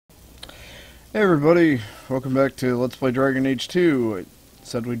Hey everybody, welcome back to Let's Play Dragon Age 2. It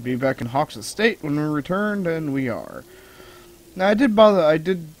said we'd be back in Hawks Estate when we returned, and we are. Now I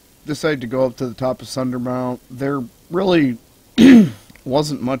did decide to go up to the top of Sundermount. There really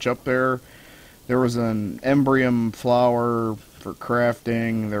wasn't much up there. There was an Embrium flower for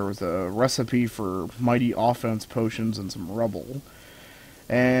crafting, there was a recipe for mighty offense potions and some rubble.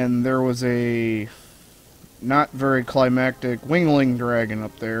 And there was a not very climactic wingling dragon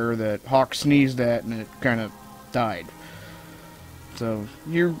up there that Hawk sneezed at and it kind of died. So,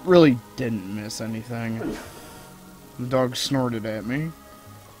 you really didn't miss anything. The dog snorted at me.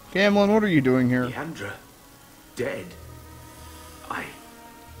 Gamlin, what are you doing here? Leandra, dead. I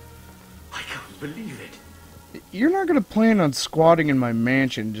can't believe it. You're not going to plan on squatting in my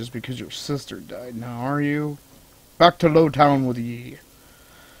mansion just because your sister died now, are you? Back to Lowtown with ye.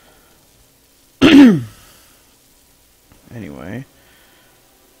 Anyway.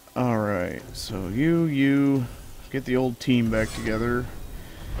 Alright, so you get the old team back together.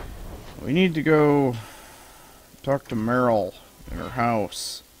 We need to go talk to Meryl in her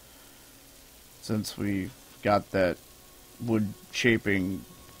house. Since we got that wood-shaping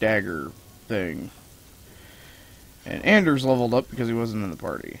dagger thing. And Anders leveled up because he wasn't in the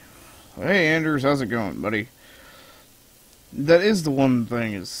party. Hey Anders, how's it going, buddy? That is the one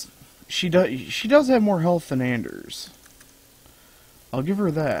thing, is she does have more health than Anders. I'll give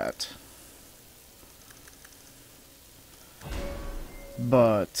her that.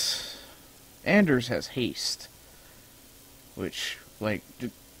 But Anders has haste. Which, like,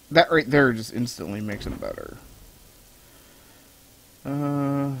 that right there just instantly makes him better.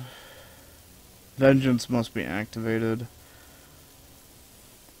 Vengeance must be activated.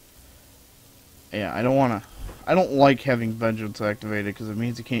 Yeah, I don't like having Vengeance activated because it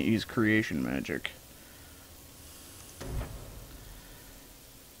means you can't use creation magic.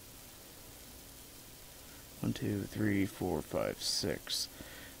 One, two, three, four, five, six.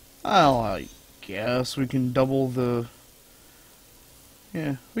 Well, I guess we can double the...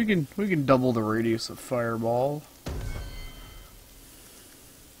 Yeah, we can double the radius of Fireball.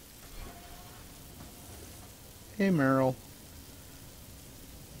 Hey, Meryl.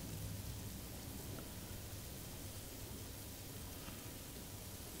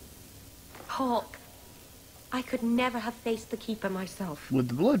 Hawk, I could never have faced the Keeper myself. With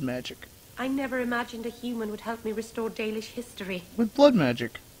the blood magic. I never imagined a human would help me restore Dalish history. With blood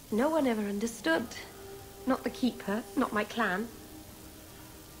magic. No one ever understood. Not the Keeper, not my clan.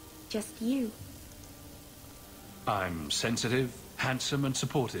 Just you. I'm sensitive, handsome, and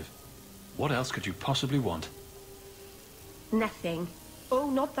supportive. What else could you possibly want? Nothing. Oh,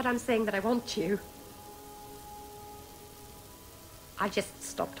 not that I'm saying that I want you. I'll just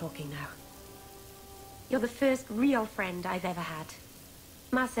stop talking now. You're the first real friend I've ever had.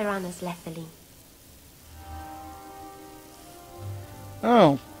 Mar Serana's Lethaline.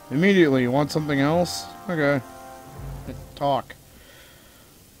 Oh, immediately. You want something else? Okay. Talk.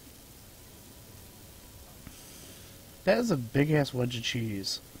 That is a big-ass wedge of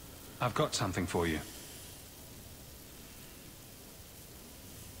cheese. I've got something for you.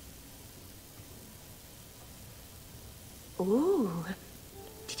 Ooh.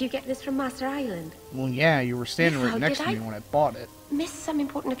 Did you get this from Master Island? Well, yeah, you were standing right How next did to me I- when I bought it. Missed some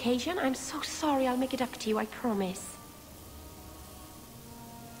important occasion? I'm so sorry. I'll make it up to you, I promise.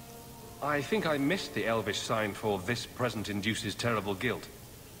 I think I missed the Elvish sign for "This present induces terrible guilt."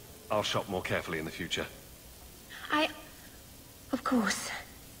 I'll shop more carefully in the future. Of course.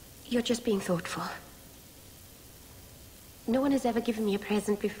 You're just being thoughtful. No one has ever given me a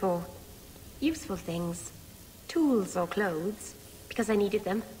present before. Useful things. Tools or clothes. Because I needed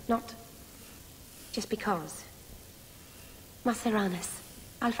them, not just because. Mar Seranas,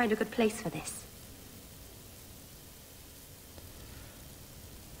 I'll find a good place for this.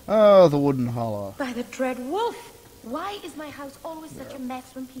 Oh, the wooden hollow. By the dread wolf! Why is my house always such a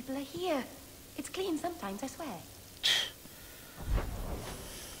mess when people are here? It's clean sometimes, I swear.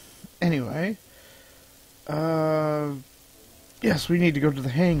 Anyway. Yes, we need to go to the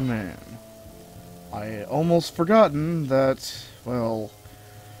Hangman. I almost forgotten that, well,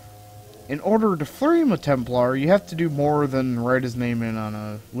 in order to frame a Templar, you have to do more than write his name in on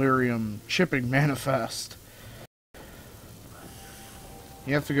a lyrium shipping manifest.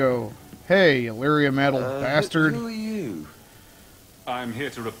 You have to go, hey, you lyrium-addled bastard. Who are you? I'm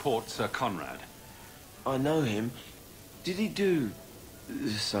here to report Sir Conrad. I know him. Did he do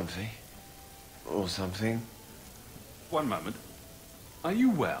something? Or something? One moment. Are you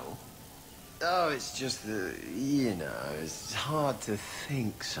well? Oh, it's just that, you know, it's hard to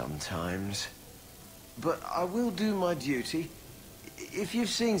think sometimes. But I will do my duty. If you've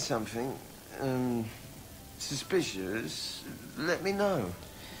seen something, suspicious, let me know.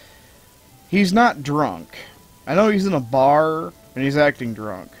 He's not drunk. I know he's in a bar and he's acting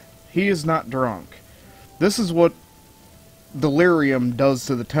drunk. He is not drunk. This is what delirium does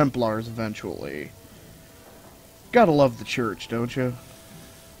to the Templars eventually. Gotta love the church, don't you?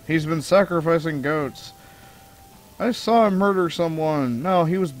 He's been sacrificing goats. I saw him murder someone. No,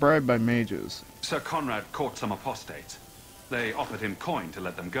 he was bribed by mages. Sir Conrad caught some apostates. They offered him coin to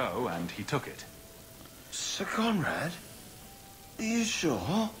let them go, and he took it. Sir Conrad? Are you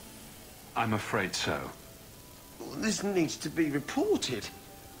sure? I'm afraid so. This needs to be reported.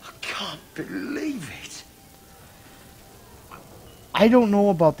 I can't believe it. I don't know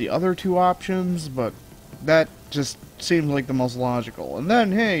about the other two options, but that just seems like the most logical. And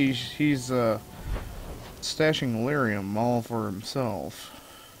then, hey, he's stashing Illyrium all for himself.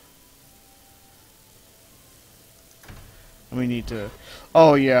 We need to...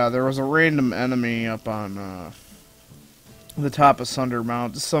 Oh yeah, there was a random enemy up on the top of Sunder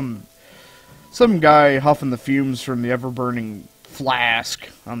Mount. Some guy huffing the fumes from the ever-burning flask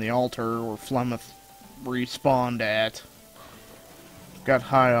on the altar where Flemeth respawned at. Got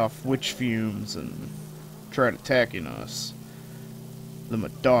high off witch fumes and tried attacking us. Then my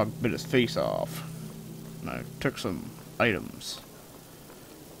dog bit his face off. And I took some items.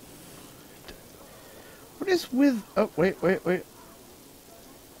 What is with... Oh, wait.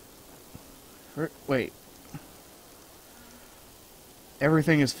 Wait.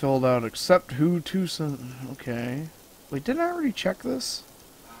 Everything is filled out except who to send... Okay. Wait, didn't I already check this?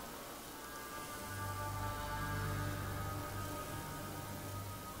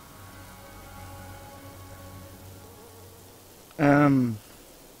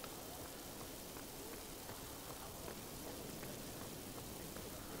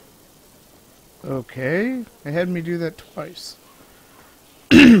 Okay. They had me do that twice.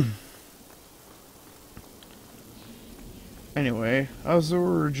 Anyway,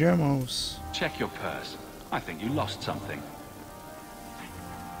 Azur Gemos. Check your purse. I think you lost something.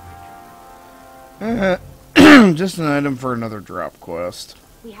 Just an item for another drop quest.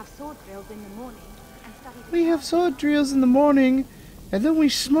 We have sword drills in the morning and study. We have sword drills in the morning, and then we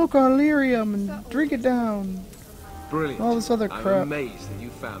smoke our lyrium and drink it down. Brilliant. All this other I'm crap. amazed that you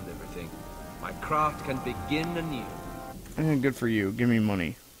found everything. My craft can begin anew. Good for you. Give me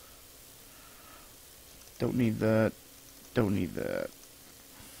money. Don't need that. Don't need that.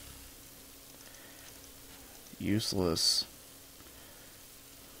 Useless.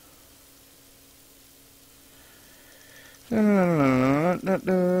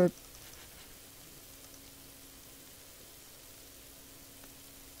 No.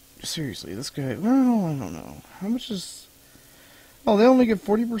 Seriously, this guy... Well, I don't know. How much is... Oh, they only get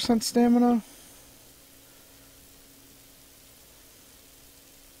 40% stamina?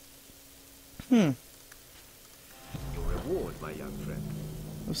 Your reward, my young friend.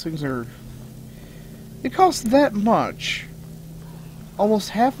 Those things are... They cost that much.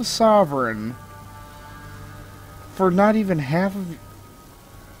 Almost half a sovereign. For not even half of...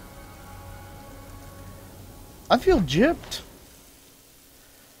 I feel gypped.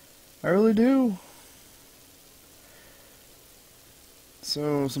 I really do.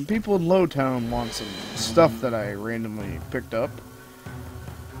 So, some people in Lowtown want some stuff that I randomly picked up.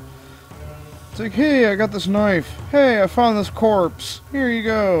 It's like, hey, I got this knife. Hey, I found this corpse. Here you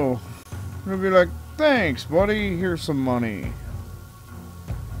go. And I'll be like, thanks, buddy. Here's some money.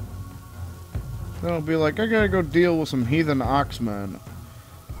 Then I'll be like, I gotta go deal with some heathen oxmen.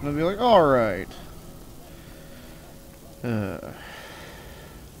 And I'll be like, alright.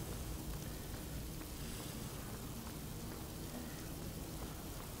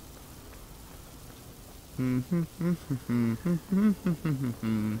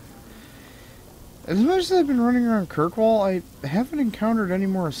 As much as I've been running around Kirkwall, I haven't encountered any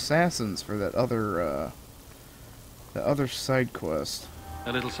more assassins for that other side quest.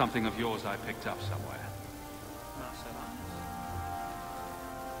 A little something of yours I picked up somewhere.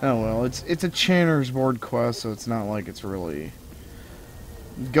 Oh well, it's a Channer's board quest, so it's not like it's really...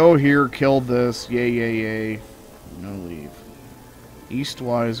 Go here, kill this, yay. No leave.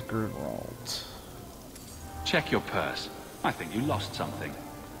 Eastwise Gridwald. Check your purse. I think you lost something.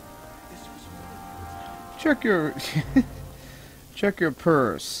 Check your... Check your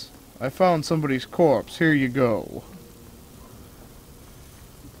purse. I found somebody's corpse. Here you go.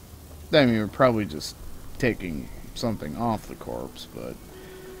 I mean, we're probably just taking something off the corpse, but...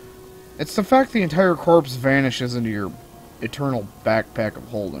 It's the fact the entire corpse vanishes into your eternal backpack of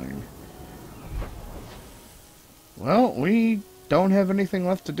holding. Well, we don't have anything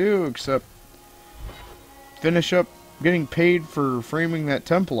left to do except finish up getting paid for framing that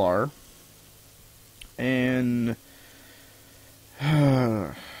Templar. And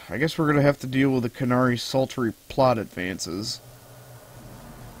I guess we're gonna have to deal with the Qunari sultry plot advances.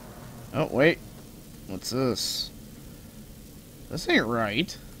 Oh, wait. What's this? This ain't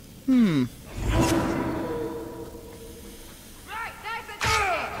right. Damn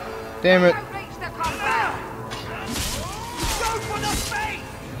it.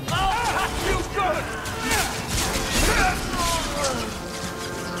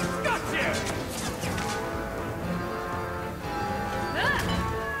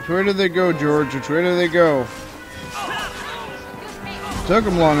 Which way did they go, George? Which way did they go? Took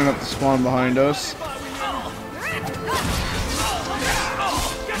them long enough to spawn behind us.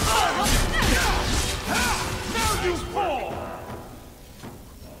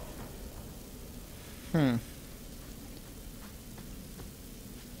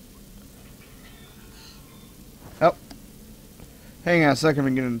 Oh. Hang on a second,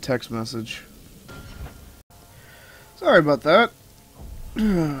 I'm getting a text message. Sorry about that.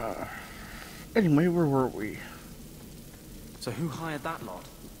 Anyway, where were we? So who hired that lot?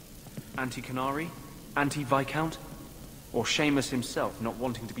 Anti-Qunari? Anti-Viscount? Or Seamus himself not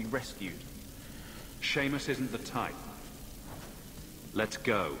wanting to be rescued? Seamus isn't the type. Let's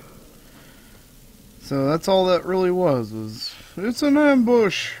go. So that's all that really was it's an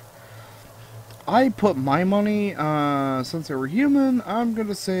ambush. I put my money, since they were human, I'm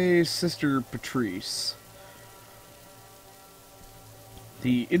gonna say Sister Patrice.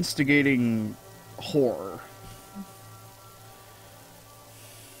 The instigating whore.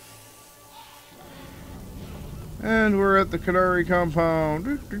 And we're at the Qunari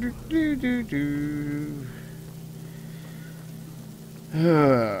compound.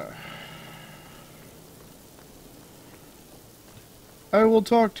 I will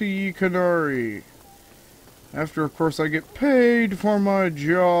talk to ye Qunari. After, of course, I get paid for my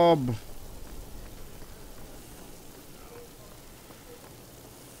job.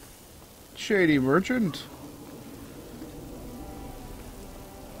 Shady merchant.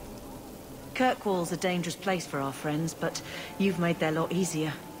 Kirkwall's a dangerous place for our friends, but you've made their lot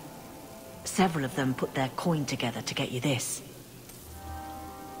easier. Several of them put their coin together to get you this.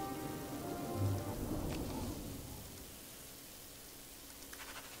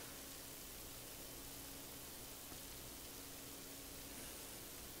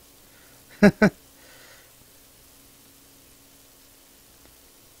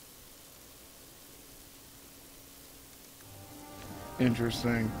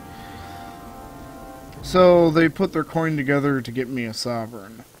 Interesting. So, they put their coin together to get me a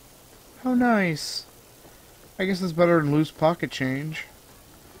sovereign. How nice. I guess it's better than loose pocket change.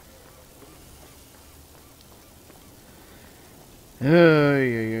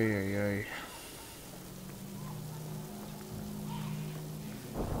 Ay.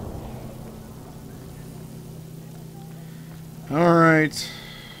 Alright.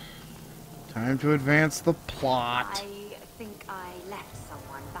 Time to advance the plot. I think I left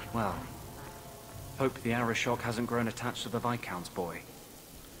someone back. Well, hope the Arishok hasn't grown attached to the Viscount's boy.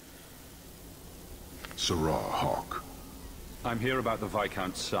 Sirrah Hawk. I'm here about the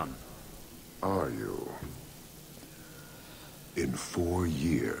Viscount's son. Are you? In 4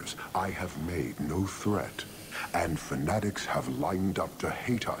 years, I have made no threat, and fanatics have lined up to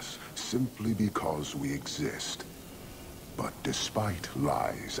hate us simply because we exist. But despite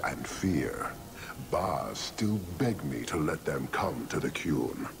lies and fear, Baz still beg me to let them come to the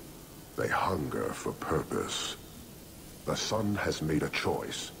Qun. They hunger for purpose. The son has made a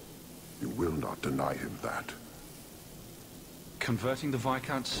choice. You will not deny him that. Converting the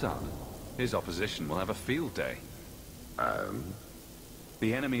Viscount's son? His opposition will have a field day. And?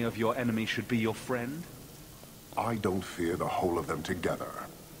 The enemy of your enemy should be your friend? I don't fear the whole of them together.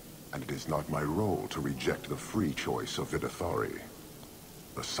 And it is not my role to reject the free choice of Videthari.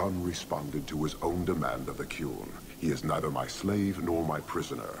 The son responded to his own demand of the Qun. He is neither my slave nor my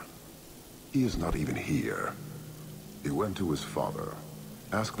prisoner. He is not even here. He went to his father.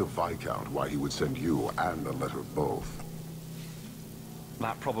 Ask the Viscount why he would send you and a letter both.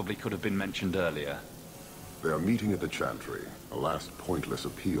 That probably could have been mentioned earlier. They are meeting at the Chantry. A last pointless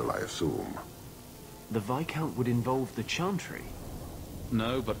appeal, I assume. The Viscount would involve the Chantry?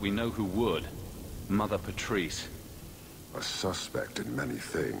 No, but we know who would. Mother Patrice. A suspect in many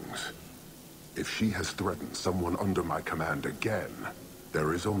things. If she has threatened someone under my command again,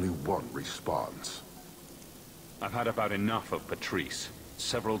 there is only one response. I've had about enough of Patrice.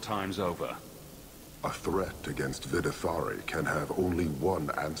 Several times over. A threat against Videthari can have only one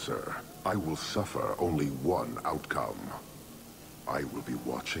answer. I will suffer only one outcome. I will be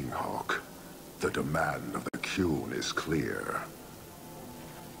watching, Hawk. The demand of the Qun is clear.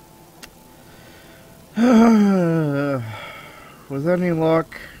 With any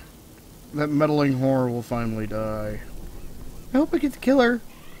luck, that meddling whore will finally die. I hope I get to kill her.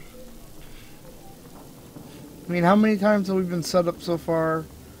 I mean, how many times have we been set up so far?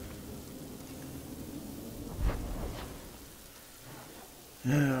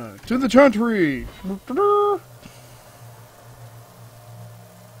 Yeah, to the chantry!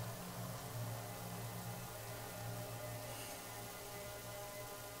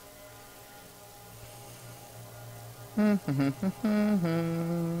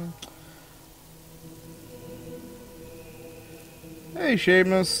 Hey,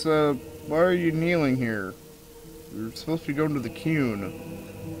 Seamus, why are you kneeling here? You're supposed to be going to the Cune.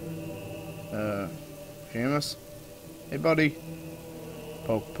 Seamus? Hey, buddy.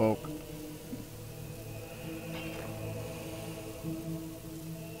 Poke, poke.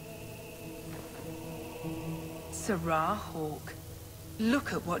 Serah Hawke,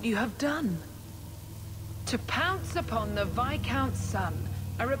 look at what you have done. To pounce upon the Viscount's son,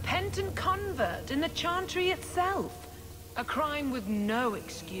 a repentant convert in the Chantry itself. A crime with no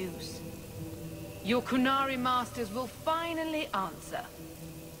excuse. Your Qunari masters will finally answer.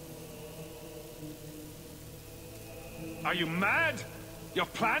 Are you mad? Your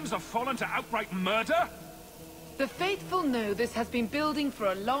plans have fallen to outright murder? The faithful know this has been building for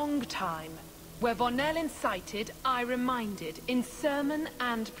a long time. Where Vonel incited, I reminded, in sermon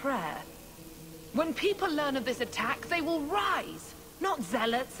and prayer. When people learn of this attack, they will rise. Not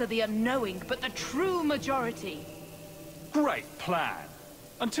zealots or the unknowing, but the true majority. Great plan.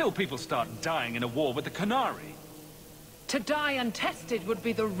 Until people start dying in a war with the Qunari. To die untested would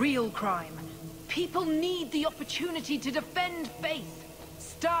be the real crime. People need the opportunity to defend faith,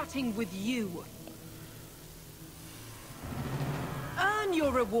 starting with you. Earn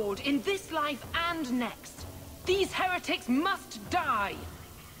your reward in this life and next. These heretics must die.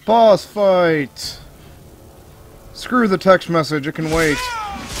 Boss fight! Screw the text message, it can wait.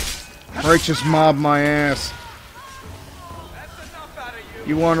 Righteous mob my ass.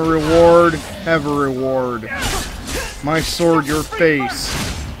 You want a reward? Have a reward. My sword, your face.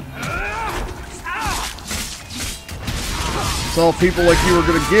 It's all people like you are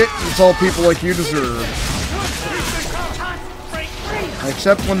gonna get, it's all people like you deserve.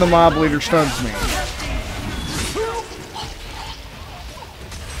 Except when the mob leader stuns me.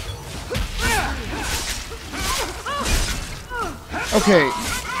 Okay.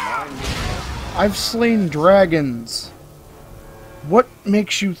 I've slain dragons. What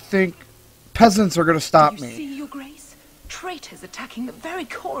makes you think peasants are going to stop You me? see, Your Grace? Traitors attacking the very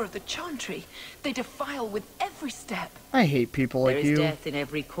core of the Chantry. They defile with every step. I hate people like There you. is death in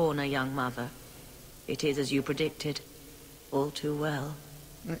every corner, young mother. It is as you predicted. All too well.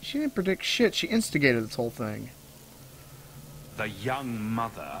 She didn't predict shit. She instigated this whole thing. The young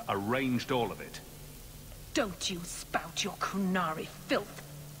mother arranged all of it. Don't you spout your Qunari filth.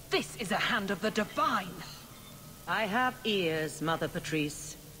 This is a hand of the divine. I have ears, Mother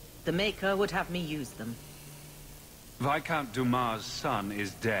Patrice. The Maker would have me use them. Viscount Dumas' son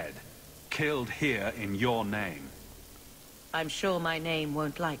is dead. Killed here in your name. I'm sure my name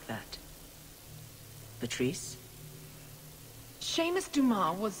won't like that. Patrice? Seamus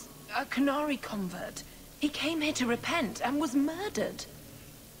Dumas was a Qunari convert. He came here to repent and was murdered.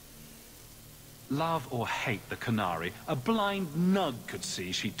 Love or hate the Qunari, a blind nug could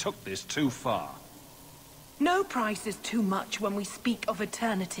see she took this too far. No price is too much when we speak of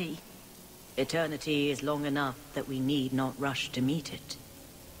eternity. Eternity is long enough that we need not rush to meet it.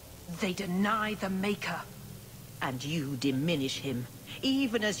 They deny the Maker. And you diminish him,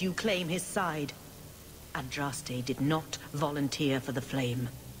 even as you claim his side. Andraste did not volunteer for the flame.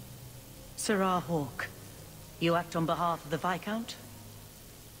 Serah Hawke, you act on behalf of the Viscount?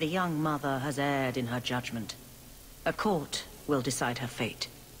 The young mother has erred in her judgment. A court will decide her fate.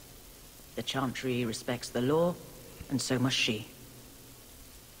 The Chantry respects the law, and so must she.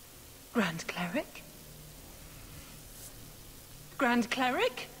 Grand Cleric? Grand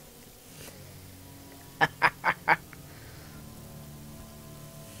Cleric?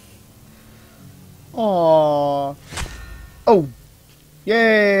 Aww. Oh.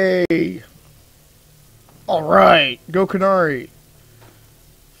 Yay. Alright. Go Qunari.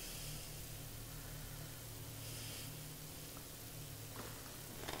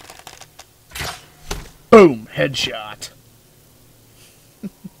 Boom. Headshot.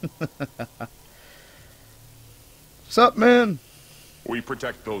 Sup, man? We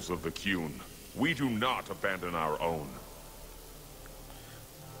protect those of the Qun. We do not abandon our own.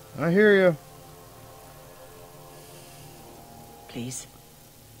 I hear you. Please,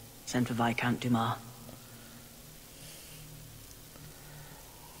 send for Viscount Dumas.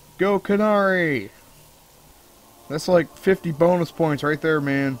 Go Qunari. That's like 50 bonus points right there,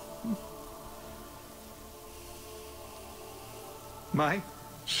 man. My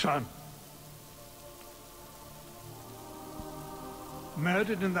son.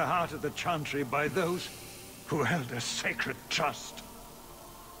 Murdered in the heart of the Chantry by those who held a sacred trust.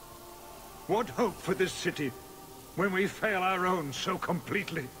 What hope for this city when we fail our own so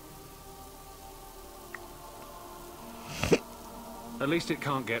completely? At least it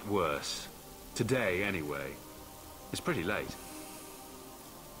can't get worse. Today, anyway. It's pretty late.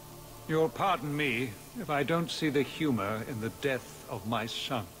 You'll pardon me if I don't see the humor in the death of my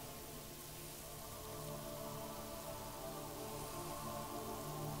son.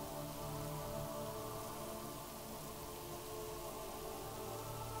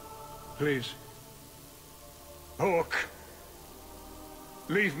 Please. Hawke.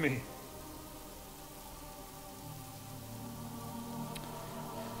 Leave me.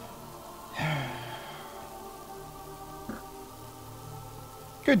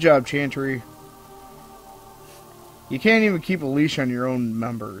 Good job, Chantry. You can't even keep a leash on your own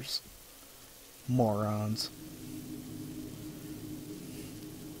members. Morons.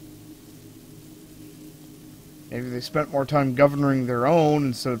 Maybe they spent more time governing their own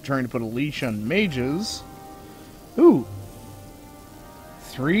instead of trying to put a leash on mages. Ooh.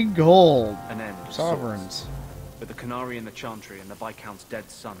 3 gold. An end of Sovereigns. sorts. But the Qunari and the Chantry and the Viscount's dead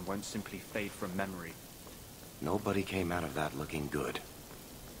son won't simply fade from memory. Nobody came out of that looking good.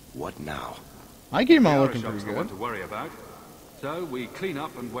 What now? I came out The looking Arishok's pretty the good. one to worry about. So we clean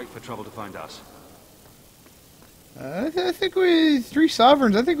up and wait for trouble to find us. I think we... 3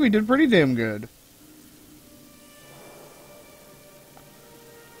 sovereigns. I think we did pretty damn good.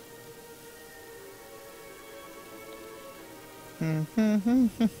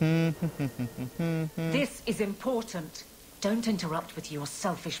 This is important. Don't interrupt with your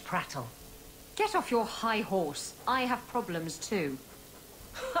selfish prattle. Get off your high horse. I have problems too.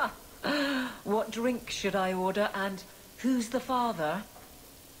 Ha! What drink should I order, and who's the father?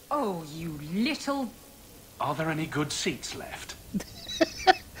 Oh, you little... Are there any good seats left?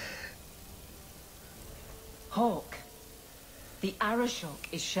 Hawke. The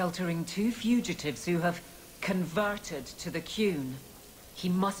Arishok is sheltering 2 fugitives who have converted to the Qun. He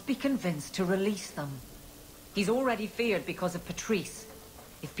must be convinced to release them. He's already feared because of Patrice.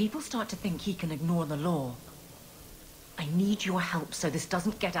 If people start to think he can ignore the law, I need your help so this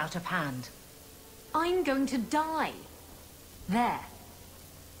doesn't get out of hand. I'm going to die. There.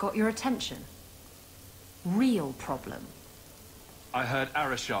 Got your attention? Real problem. I heard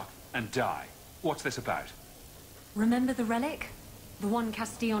Arishok and die. What's this about? Remember the relic? The one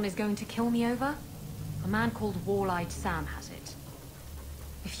Castillon is going to kill me over? A man called Wall-Eyed Sam has it.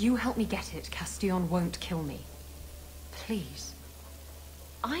 If you help me get it, Castillon won't kill me. Please.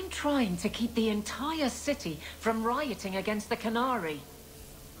 I'm trying to keep the entire city from rioting against the Qunari.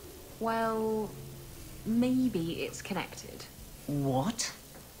 Well, maybe it's connected. What?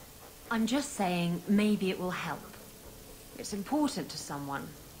 I'm just saying maybe it will help. It's important to someone,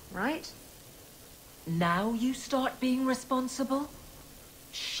 right? Now you start being responsible?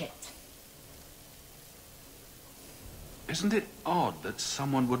 Shit. Isn't it odd that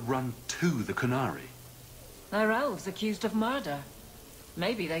someone would run to the Qunari? They're elves accused of murder.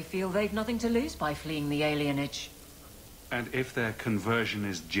 Maybe they feel they've nothing to lose by fleeing the alienage. And if their conversion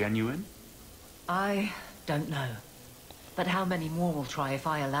is genuine? I don't know. But how many more will try if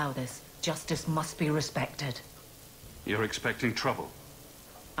I allow this? Justice must be respected. You're expecting trouble?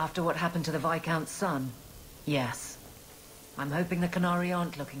 After what happened to the Viscount's son? Yes. I'm hoping the Qunari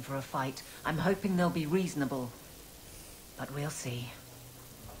aren't looking for a fight. I'm hoping they'll be reasonable. But we'll see.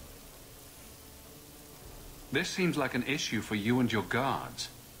 This seems like an issue for you and your guards.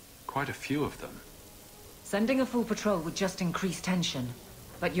 Quite a few of them. Sending a full patrol would just increase tension.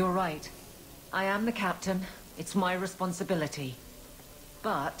 But you're right. I am the captain. It's my responsibility.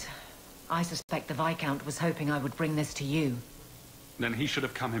 But I suspect the Viscount was hoping I would bring this to you. Then he should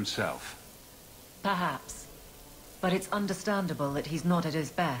have come himself. Perhaps. But it's understandable that he's not at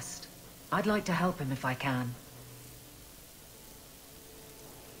his best. I'd like to help him if I can.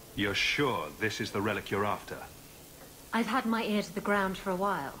 You're sure this is the relic you're after? I've had my ear to the ground for a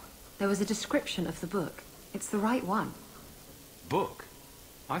while. There was a description of the book. It's the right one. Book?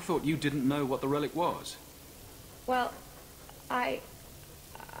 I thought you didn't know what the relic was. Well, I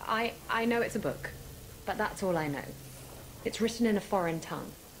know it's a book, but that's all I know. It's written in a foreign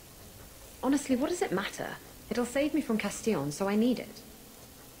tongue. Honestly, what does it matter? It'll save me from Castillon, so I need it.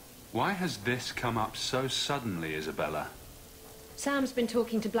 Why has this come up so suddenly, Isabella? Sam's been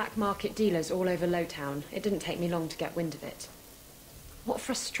talking to black market dealers all over Lowtown. It didn't take me long to get wind of it. What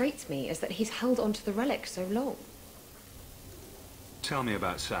frustrates me is that he's held onto the relic so long. Tell me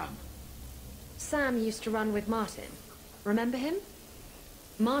about Sam. Sam used to run with Martin. Remember him?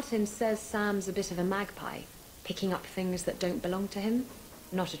 Martin says Sam's a bit of a magpie, picking up things that don't belong to him.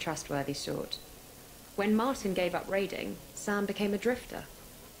 Not a trustworthy sort. When Martin gave up raiding, Sam became a drifter.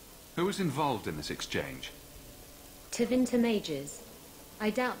 Who was involved in this exchange? Tevinter mages. I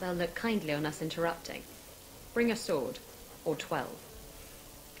doubt they'll look kindly on us interrupting. Bring a sword. Or 12.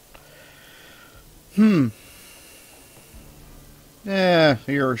 Yeah,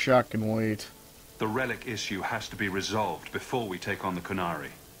 you're a shock can wait. The relic issue has to be resolved before we take on the Qunari.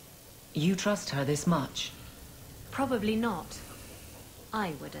 You trust her this much? Probably not.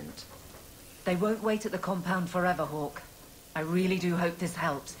 I wouldn't. They won't wait at the compound forever, Hawke. I really do hope this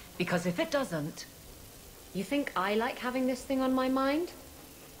helps, because if it doesn't... You think I like having this thing on my mind?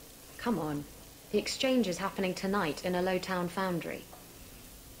 Come on. The exchange is happening tonight in a Lowtown foundry.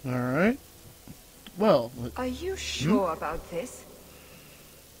 Alright. Well... Are you sure about this?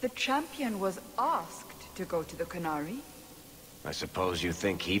 The champion was asked to go to the Qunari. I suppose you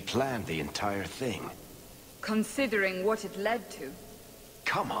think he planned the entire thing. Considering what it led to.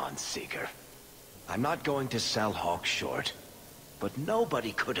 Come on, Seeker. I'm not going to sell Hawke short, but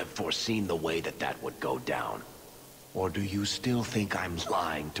nobody could have foreseen the way that that would go down. Or do you still think I'm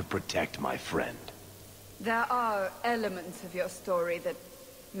lying to protect my friend? There are elements of your story that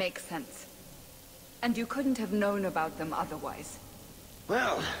make sense. And you couldn't have known about them otherwise.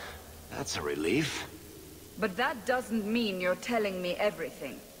 Well, that's a relief. But that doesn't mean you're telling me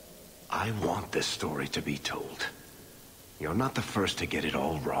everything. I want this story to be told. You're not the first to get it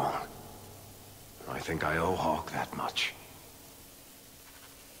all wrong. I think I owe Hawke that much.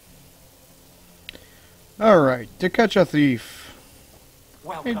 Alright, to catch a thief.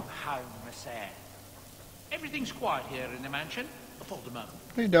 Welcome home, Miss Eyre. Everything's quiet here in the mansion, for the moment.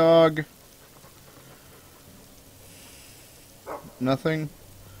 Hey, dog. Nothing?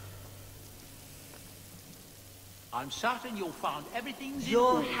 I'm certain you'll find everything's in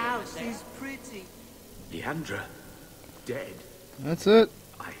Your order, house Miss Eyre. is pretty. Leandra, dead. That's it.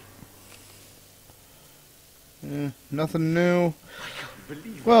 Nothing new.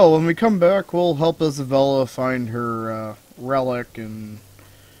 Well, when we come back, we'll help Isabella find her relic, and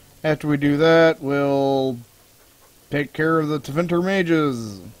after we do that, we'll take care of the Tevinter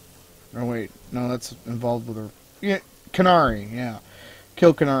mages. Oh wait, no, that's involved with her. Yeah, Qunari, yeah.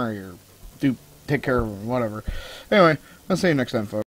 Kill Qunari, or take care of them, whatever. Anyway, I'll see you next time, folks.